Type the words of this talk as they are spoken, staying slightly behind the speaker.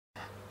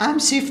I'm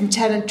Sue from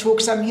Talent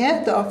Talks. I'm here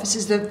at the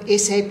offices of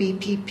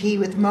SABPP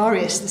with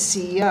Marius, the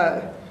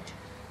CEO.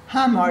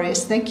 Hi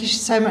Marius, thank you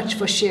so much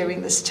for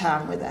sharing this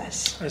time with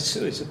us.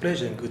 Sue, it's a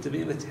pleasure and good to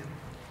be with you.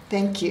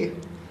 Thank you.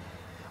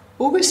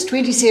 August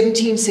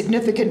 2017 is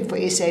significant for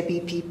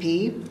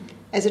SABPP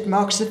as it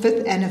marks the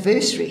 5th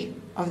anniversary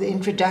of the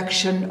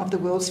introduction of the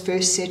world's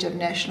first set of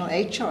national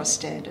HR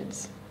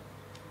standards.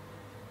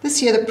 This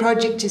year the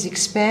project is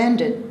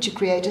expanded to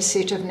create a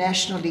set of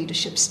national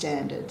leadership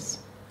standards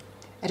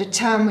at a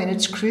time when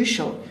it's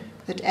crucial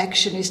that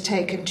action is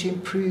taken to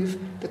improve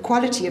the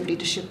quality of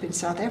leadership in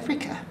South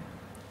Africa.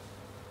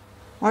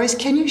 Marius,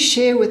 can you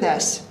share with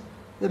us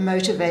the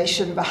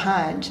motivation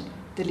behind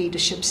the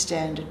leadership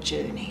standard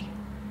journey?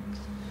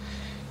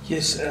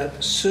 Yes,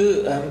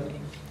 Sue,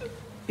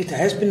 it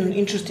has been an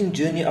interesting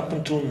journey up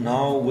until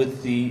now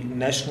with the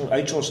national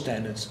HR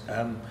standards.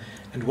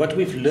 And what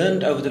we've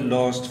learned over the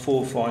last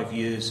 4 or 5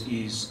 years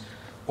is,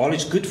 while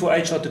it's good for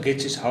HR to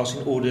get its house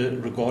in order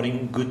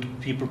regarding good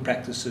people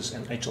practices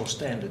and HR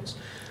standards,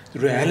 the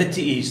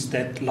reality is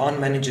that line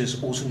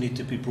managers also need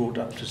to be brought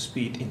up to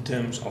speed in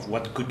terms of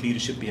what good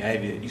leadership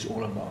behavior is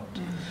all about.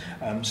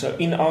 So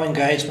in our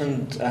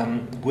engagement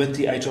with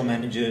the HR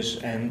managers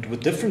and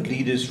with different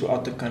leaders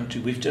throughout the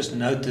country, we've just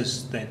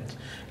noticed that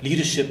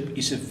leadership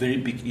is a very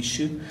big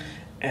issue,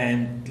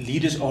 and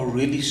leaders are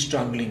really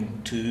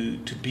struggling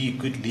to be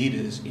good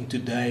leaders in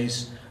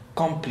today's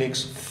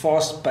complex,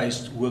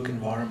 fast-paced work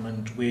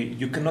environment where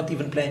you cannot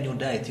even plan your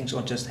day. Things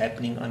are just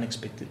happening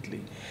unexpectedly.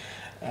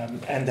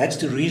 And that's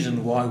the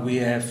reason why we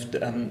have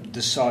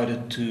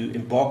decided to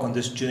embark on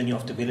this journey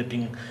of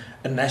developing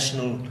a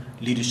national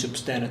leadership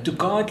standard to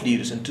guide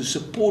leaders and to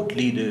support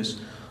leaders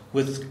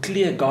with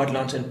clear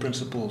guidelines and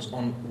principles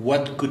on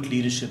what good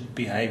leadership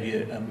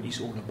behavior is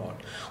all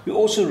about. We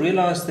also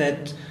realize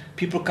that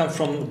people come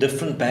from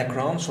different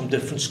backgrounds, from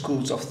different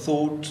schools of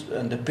thought,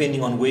 and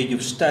depending on where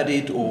you've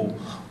studied or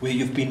where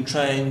you've been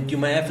trained, you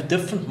may have a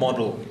different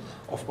model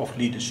of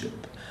leadership.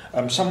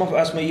 Some of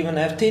us may even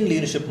have 10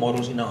 leadership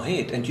models in our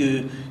head, and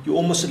you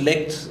almost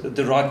select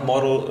the right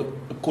model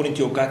according to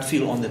your gut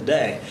feel on the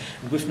day.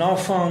 And we've now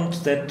found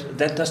that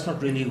that does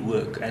not really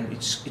work, and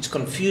it's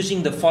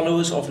confusing the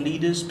followers of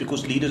leaders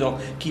because leaders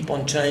keep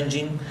on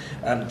changing.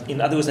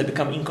 In other words, they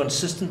become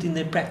inconsistent in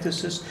their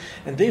practices,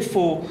 and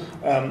therefore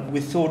we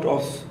thought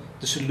of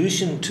the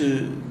solution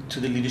to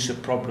the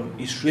leadership problem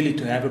is really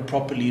to have a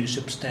proper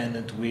leadership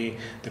standard where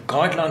the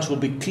guidelines will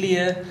be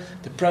clear,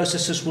 the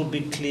processes will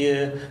be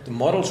clear, the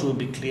models will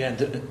be clear,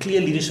 and a clear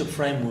leadership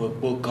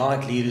framework will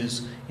guide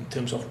leaders in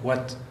terms of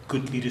what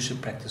good leadership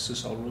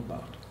practices are all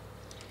about.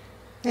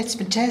 That's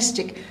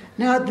fantastic.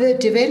 Now, the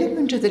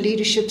development of the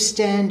leadership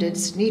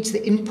standards needs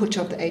the input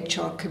of the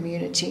HR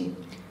community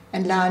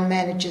and line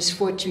managers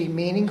for it to be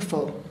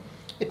meaningful.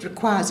 It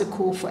requires a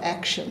call for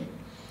action.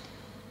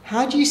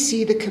 How do you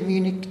see the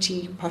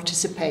community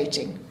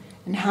participating,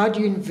 and how do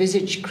you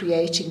envisage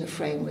creating a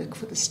framework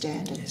for the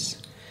standards?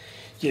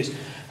 Yes.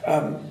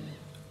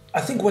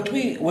 I think what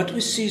we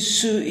see,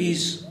 Sue,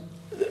 is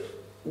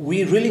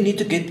we really need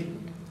to get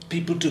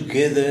people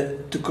together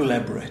to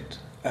collaborate,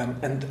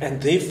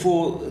 and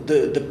therefore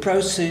the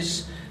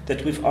process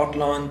that we've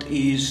outlined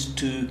is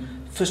to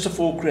first of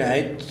all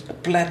create a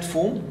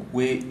platform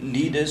where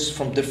leaders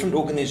from different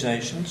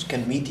organizations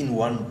can meet in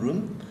one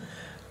room.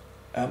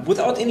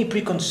 Without any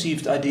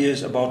preconceived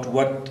ideas about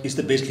what is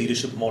the best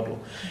leadership model,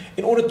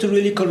 in order to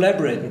really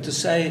collaborate and to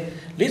say,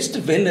 let's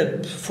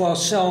develop for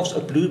ourselves a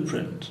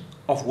blueprint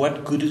of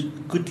what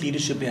good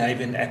leadership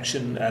behavior and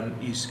action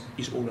is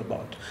all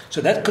about.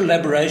 So that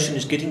collaboration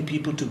is getting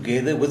people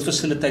together with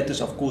facilitators,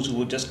 of course, who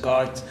will just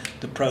guide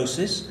the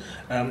process.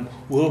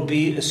 Will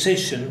be a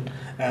session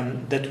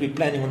that we're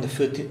planning on the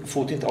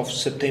 14th of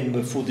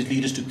September for the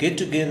leaders to get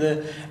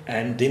together,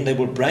 and then they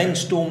will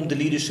brainstorm the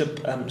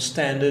leadership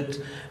standard.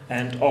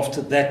 And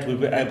after that, we'll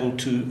be able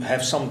to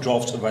have some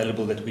drafts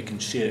available that we can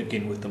share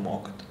again with the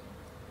market.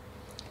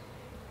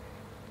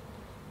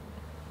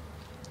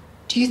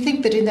 Do you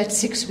think that in that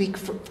 6-week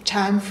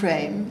time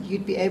frame,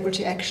 you'd be able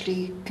to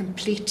actually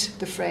complete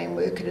the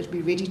framework and it'll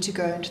be ready to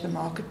go into the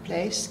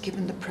marketplace,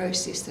 given the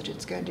process that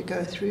it's going to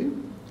go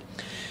through?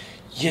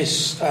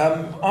 Yes,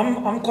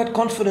 I'm quite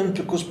confident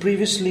because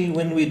previously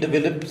when we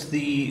developed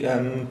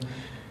the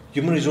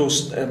human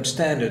resource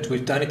standard,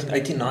 we've done it in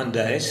 89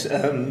 days.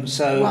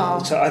 Wow.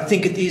 So I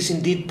think it is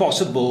indeed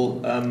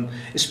possible,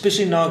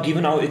 especially now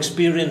given our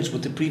experience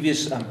with the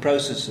previous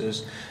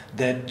processes,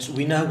 that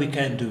we know we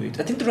can do it.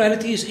 I think the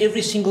reality is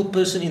every single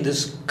person in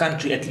this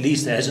country at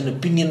least has an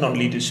opinion on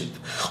leadership.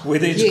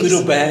 Whether it's good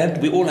or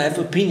bad, we all have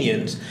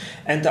opinions.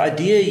 And the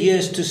idea here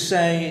is to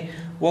say,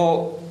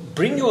 well,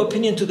 bring your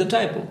opinion to the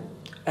table.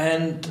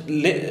 And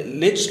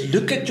let's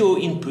look at your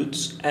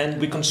inputs,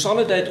 and we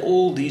consolidate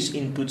all these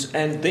inputs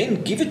and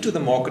then give it to the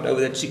market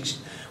over that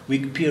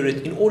 6-week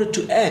period in order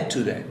to add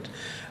to that.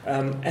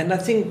 And I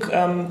think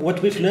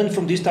what we've learned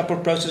from these type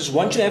of processes,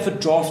 once you have a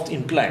draft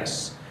in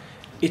place,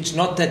 it's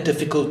not that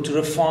difficult to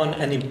refine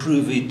and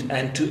improve it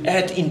and to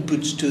add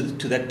inputs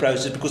to that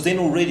process, because then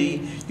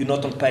already you're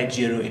not on page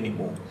 0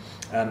 anymore.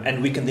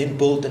 And we can then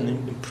build and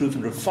improve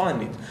and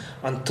refine it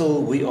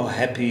until we are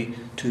happy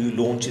to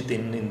launch it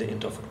in the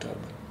end of October.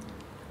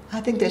 I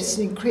think that's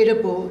an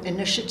incredible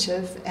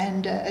initiative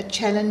and a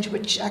challenge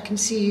which I can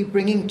see you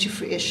bringing to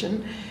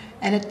fruition.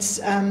 And it's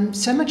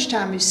so much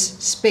time is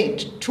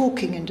spent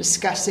talking and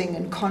discussing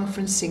and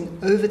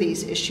conferencing over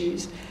these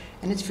issues.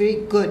 And it's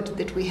very good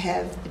that we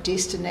have a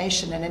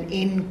destination and an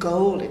end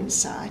goal in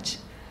sight.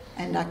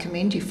 And I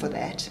commend you for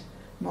that,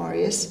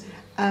 Marius.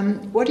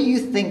 What do you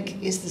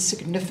think is the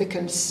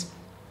significance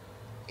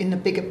in the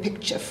bigger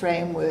picture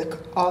framework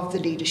of the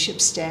Leadership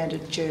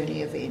Standard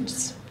Journey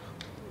events?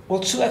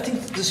 Well, so I think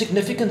the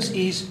significance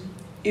is,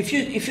 if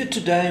you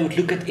today would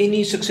look at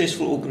any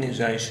successful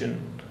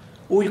organization,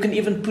 or you can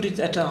even put it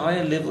at a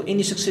higher level,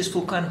 any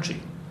successful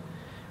country,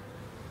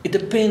 it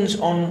depends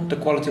on the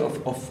quality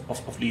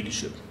of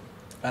leadership.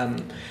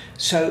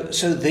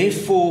 So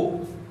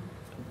therefore,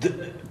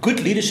 the good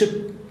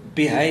leadership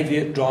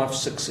behavior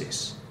drives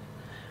success.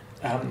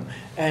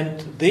 And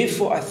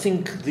therefore, I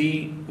think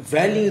the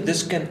value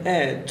this can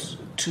add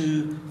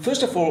to,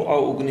 first of all, our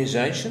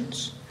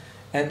organizations,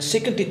 and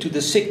secondly, to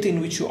the sector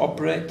in which you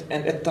operate,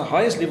 and at the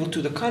highest level to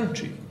the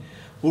country,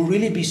 will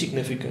really be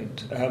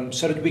significant,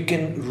 so that we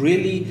can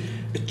really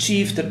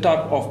achieve the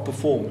type of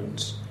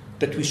performance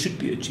that we should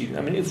be achieving.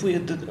 I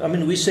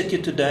mean, we sit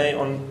here today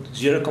on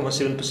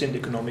 0.7%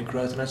 economic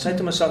growth, and I say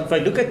to myself, if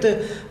I look at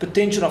the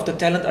potential of the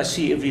talent I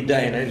see every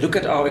day, and I look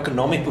at our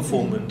economic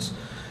performance,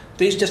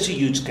 there's just a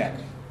huge gap.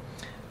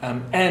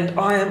 And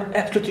I am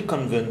absolutely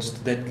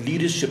convinced that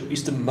leadership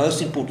is the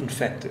most important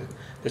factor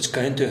that's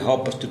going to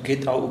help us to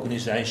get our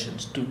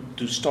organizations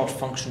to start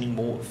functioning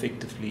more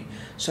effectively,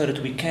 so that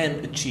we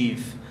can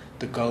achieve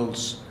the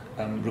goals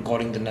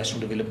regarding the National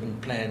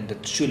Development Plan,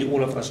 that surely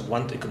all of us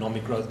want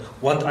economic growth,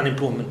 want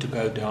unemployment to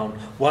go down,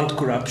 want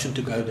corruption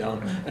to go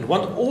down, and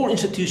want all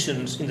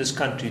institutions in this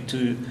country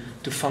to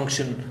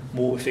function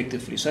more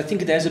effectively. So I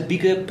think it has a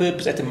bigger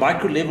purpose. At the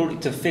micro level,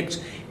 it affects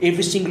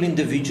every single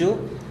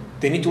individual,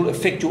 then it will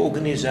affect your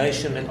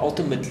organization, and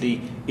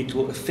ultimately it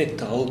will affect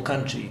the whole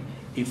country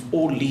if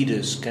all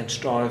leaders can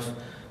strive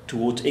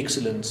towards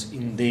excellence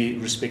in their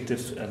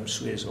respective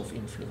spheres of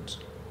influence.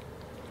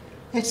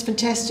 That's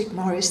fantastic,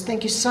 Marius.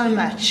 Thank you so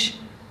much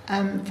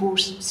for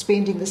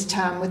spending this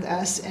time with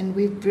us, and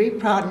we're very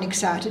proud and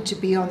excited to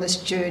be on this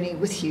journey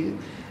with you.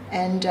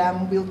 And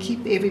we'll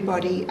keep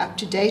everybody up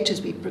to date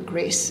as we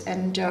progress,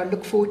 and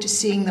look forward to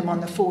seeing them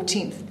on the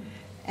 14th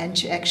and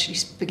to actually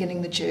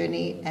beginning the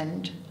journey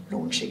and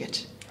launching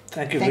it.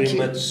 Thank you very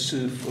much,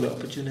 Sue, for the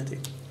opportunity.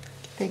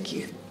 Thank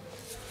you.